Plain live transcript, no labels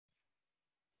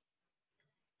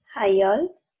Hi all.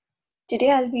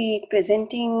 Today I'll be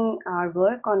presenting our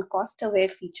work on cost-aware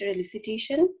feature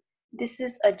elicitation. This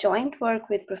is a joint work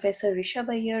with Professor Rishabh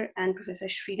Iyer and Professor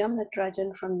Sriram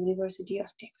Natarajan from University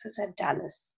of Texas at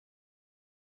Dallas.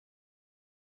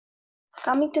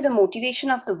 Coming to the motivation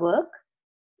of the work,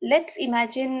 let's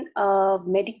imagine a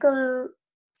medical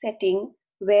setting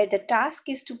where the task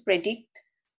is to predict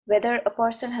whether a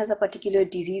person has a particular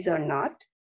disease or not.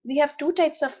 We have two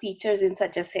types of features in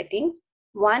such a setting.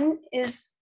 One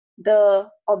is the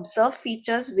observed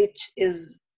features, which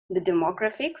is the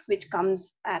demographics, which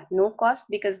comes at no cost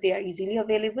because they are easily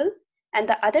available. And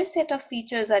the other set of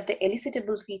features are the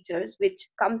elicitable features, which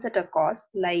comes at a cost,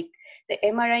 like the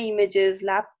MRI images,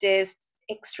 lab tests,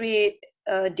 X-ray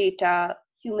data,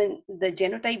 the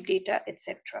genotype data,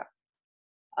 etc.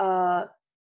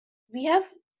 We have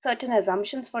certain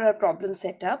assumptions for our problem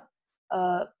setup.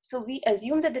 So we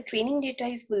assume that the training data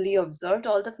is fully observed.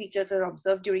 All the features are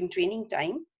observed during training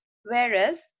time,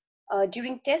 whereas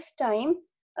during test time,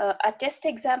 a test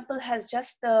example has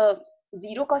just the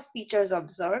zero cost features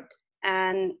observed,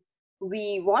 and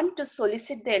we want to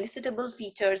solicit the elicitable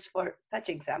features for such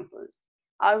examples.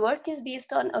 Our work is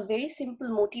based on a very simple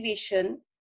motivation,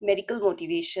 medical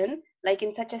motivation. Like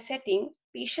in such a setting,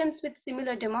 patients with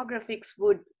similar demographics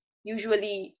would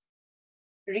usually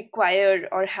require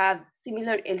or have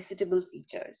similar elicitable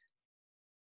features.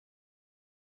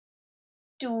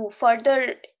 To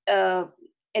further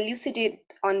elucidate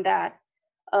on that,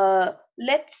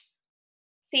 let's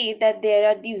say that there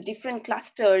are these different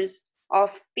clusters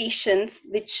of patients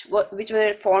which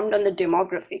were formed on the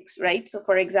demographics, right? So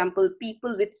for example,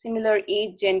 people with similar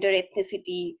age, gender,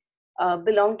 ethnicity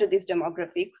belong to these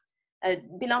demographics,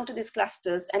 belong to these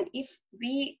clusters. And if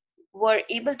we were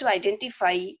able to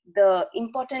identify the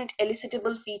important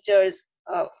elicitable features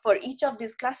for each of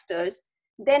these clusters,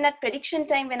 then at prediction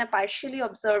time, when a partially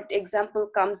observed example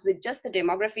comes with just the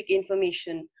demographic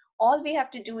information, all we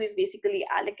have to do is basically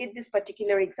allocate this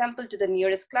particular example to the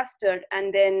nearest cluster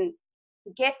and then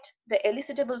get the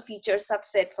elicitable feature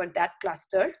subset for that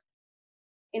cluster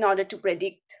in order to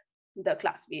predict the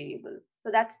class variable.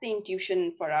 So that's the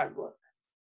intuition for our work.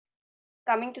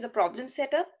 Coming to the problem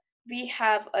setup, we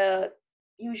have a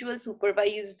usual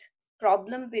supervised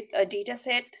problem with a data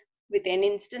set with n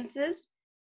instances.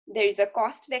 There is a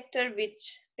cost vector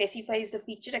which specifies the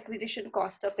feature acquisition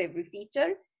cost of every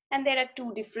feature. And there are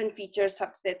two different feature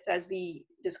subsets as we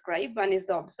described. One is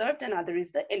the observed and other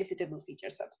is the elicitable feature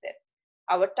subset.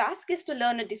 Our task is to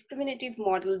learn a discriminative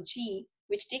model G,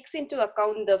 which takes into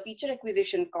account the feature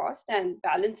acquisition cost and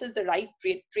balances the right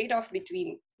trade-off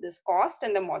between this cost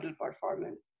and the model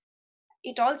performance.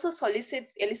 It also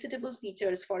solicits elicitable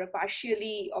features for a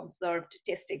partially observed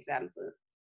test example.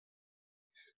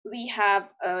 We have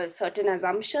certain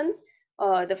assumptions.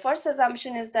 The first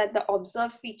assumption is that the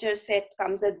observed feature set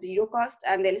comes at zero cost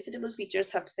and the elicitable feature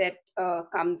subset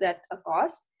comes at a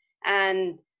cost.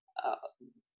 And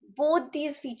both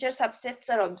these feature subsets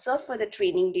are observed for the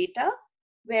training data,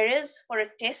 whereas for a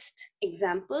test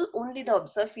example, only the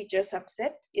observed feature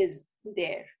subset is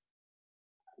there.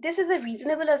 This is a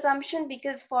reasonable assumption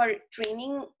because for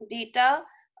training data,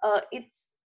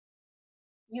 it's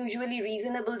usually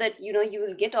reasonable that you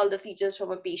will get all the features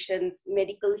from a patient's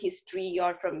medical history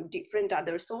or from different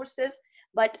other sources.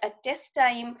 But at test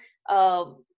time,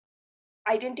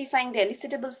 identifying the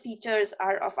elicitable features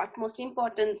are of utmost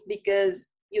importance because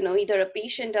either a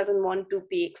patient doesn't want to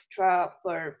pay extra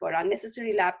for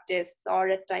unnecessary lab tests, or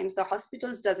at times the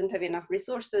hospitals doesn't have enough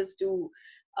resources to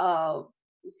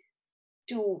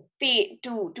pay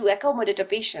to accommodate a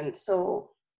patient.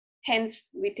 So hence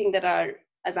we think that our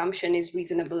assumption is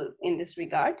reasonable in this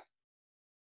regard.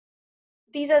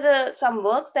 These are some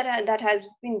works that has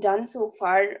been done so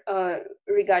far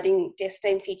regarding test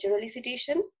time feature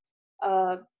elicitation.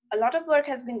 A lot of work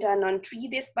has been done on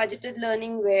tree-based budgeted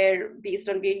learning, where based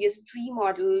on various tree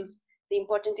models, the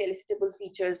important elicitable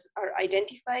features are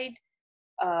identified.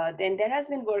 Then there has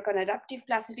been work on adaptive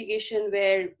classification,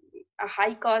 where a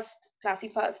high-cost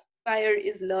classifier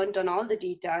is learned on all the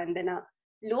data, and then a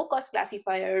low-cost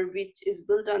classifier which is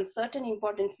built on certain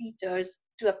important features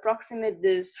to approximate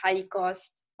this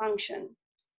high-cost function.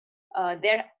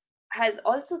 There has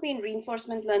also been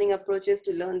reinforcement learning approaches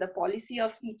to learn the policy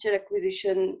of feature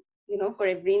acquisition, for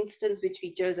every instance which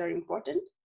features are important.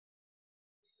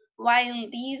 While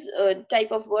these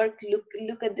type of work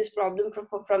look at this problem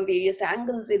from various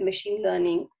angles in machine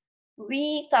learning,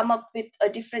 we come up with a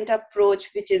different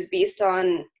approach which is based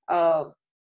on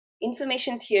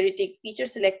information theoretic feature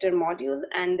selector module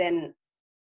and then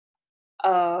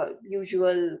a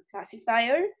usual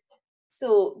classifier.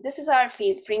 So this is our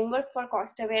framework for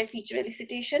cost-aware feature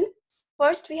elicitation.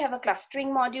 First, we have a clustering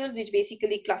module, which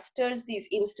basically clusters these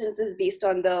instances based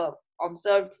on the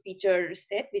observed feature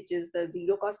set, which is the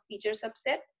zero cost feature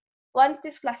subset. Once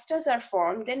these clusters are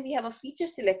formed, then we have a feature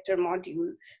selector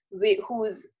module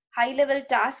whose high-level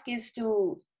task is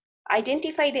to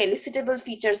identify the elicitable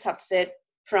feature subset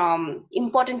from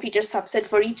important feature subset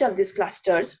for each of these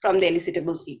clusters from the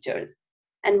elicitable features.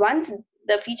 And once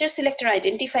the feature selector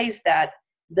identifies that,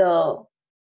 the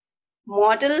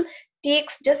model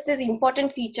takes just these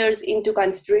important features into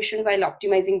consideration while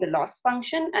optimizing the loss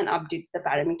function and updates the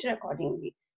parameter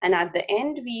accordingly. And at the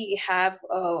end, we have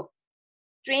a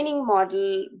training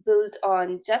model built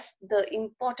on just the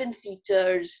important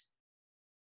features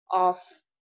of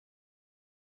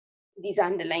these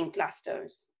underlying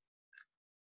clusters.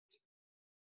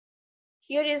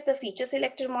 Here is the feature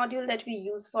selector module that we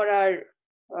use for our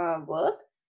work.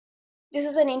 This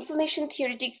is an information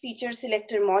theoretic feature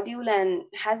selector module and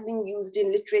has been used in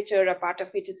literature. A part of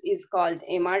it is called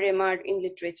MRMR in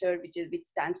literature, which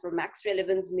stands for max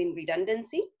relevance min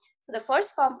redundancy. So the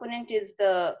first component is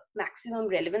the maximum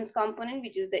relevance component,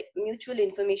 which is the mutual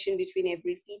information between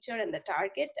every feature and the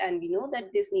target. And we know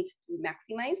that this needs to be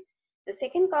maximized. The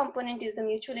second component is the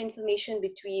mutual information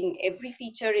between every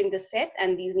feature in the set,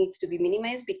 and these needs to be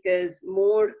minimized because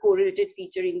more correlated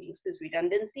feature induces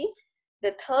redundancy.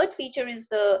 The third feature is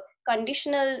the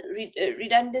conditional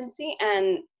redundancy,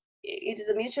 and it is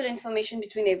a mutual information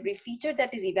between every feature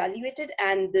that is evaluated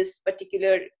and this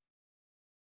particular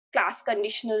class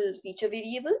conditional feature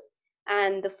variable.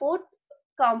 And the fourth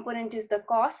component is the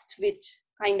cost, which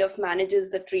kind of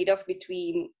manages the trade-off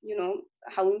between,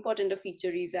 how important a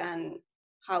feature is and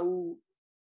how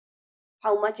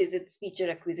much is its feature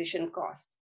acquisition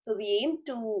cost. So we aim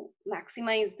to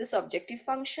maximize this objective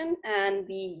function, and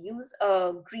we use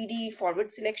a greedy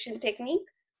forward selection technique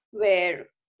where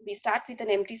we start with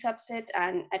an empty subset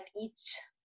and at each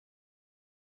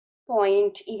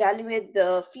point evaluate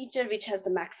the feature which has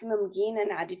the maximum gain and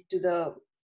add it to the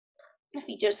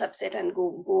feature subset and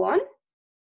go on.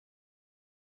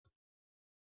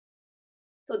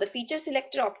 So the feature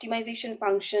selector optimization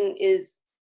function is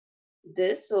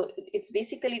this. So it's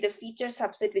basically the feature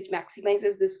subset which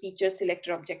maximizes this feature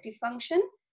selector objective function.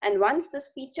 And once this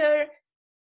feature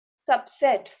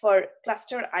subset for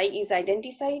cluster I is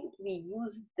identified, we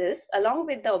use this along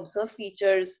with the observed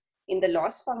features in the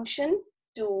loss function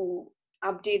to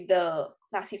update the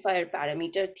classifier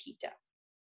parameter theta.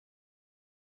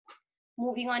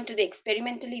 Moving on to the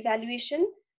experimental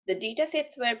evaluation, the data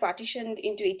sets were partitioned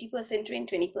into 80% train,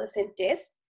 20%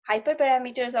 test.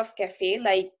 Hyperparameters of CAFE,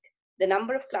 like the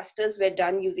number of clusters, were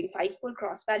done using 5-fold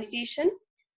cross-validation.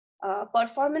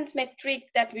 Performance metric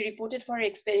that we reported for our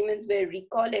experiments were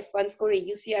recall, F1 score,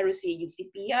 AUC, ROC, AUC,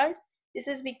 PR. This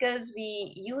is because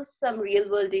we used some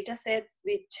real-world data sets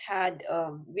which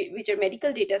are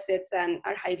medical data sets and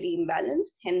are highly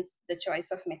imbalanced, hence the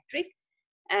choice of metric.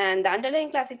 And the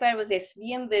underlying classifier was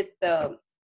SVM with the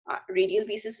radial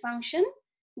basis function.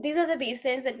 These are the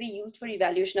baselines that we used for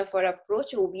evaluation of our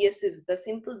approach. OBS is the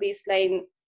simple baseline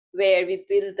where we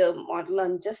build the model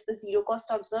on just the zero cost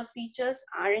observed features.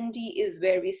 R&D is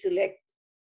where we select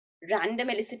random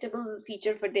elicitable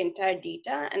feature for the entire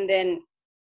data and then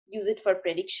use it for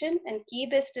prediction. And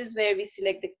K-best is where we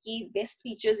select the K-best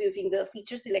features using the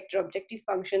feature selector objective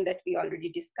function that we already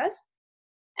discussed,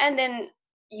 and then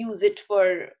use it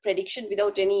for prediction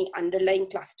without any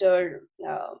underlying cluster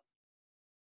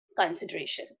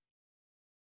consideration.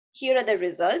 Here are the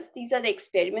results. These are the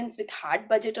experiments with hard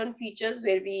budget on features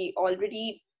where we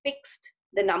already fixed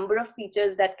the number of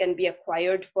features that can be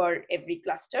acquired for every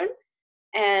cluster.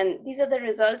 And these are the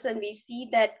results, and we see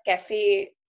that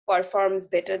CAFE performs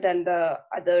better than the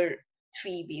other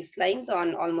 3 baselines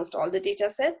on almost all the data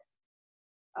sets.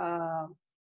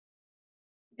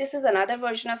 This is another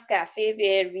version of CAFE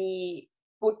where we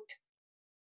put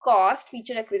cost,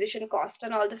 feature acquisition cost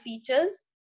on all the features,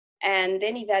 and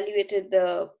then evaluated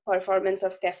the performance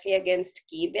of CAFE against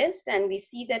K-best. And we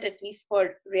see that at least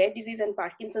for rare disease and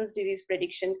Parkinson's disease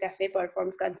prediction, CAFE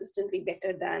performs consistently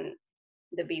better than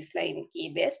the baseline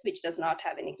K-best, which does not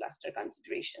have any cluster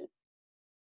consideration.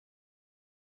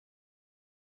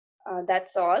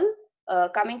 That's all.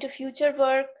 Coming to future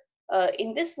work,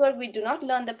 in this work, we do not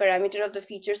learn the parameter of the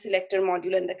feature selector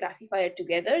module and the classifier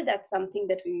together. That's something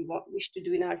that we wish to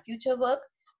do in our future work.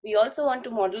 We also want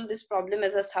to model this problem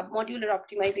as a submodular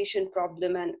optimization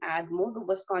problem and add more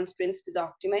robust constraints to the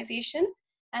optimization.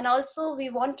 And also we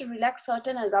want to relax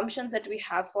certain assumptions that we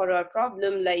have for our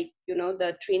problem, like,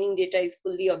 the training data is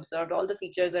fully observed. All the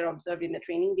features are observed in the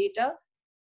training data.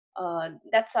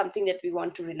 that's something that we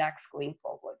want to relax going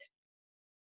forward.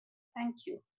 Thank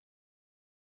you.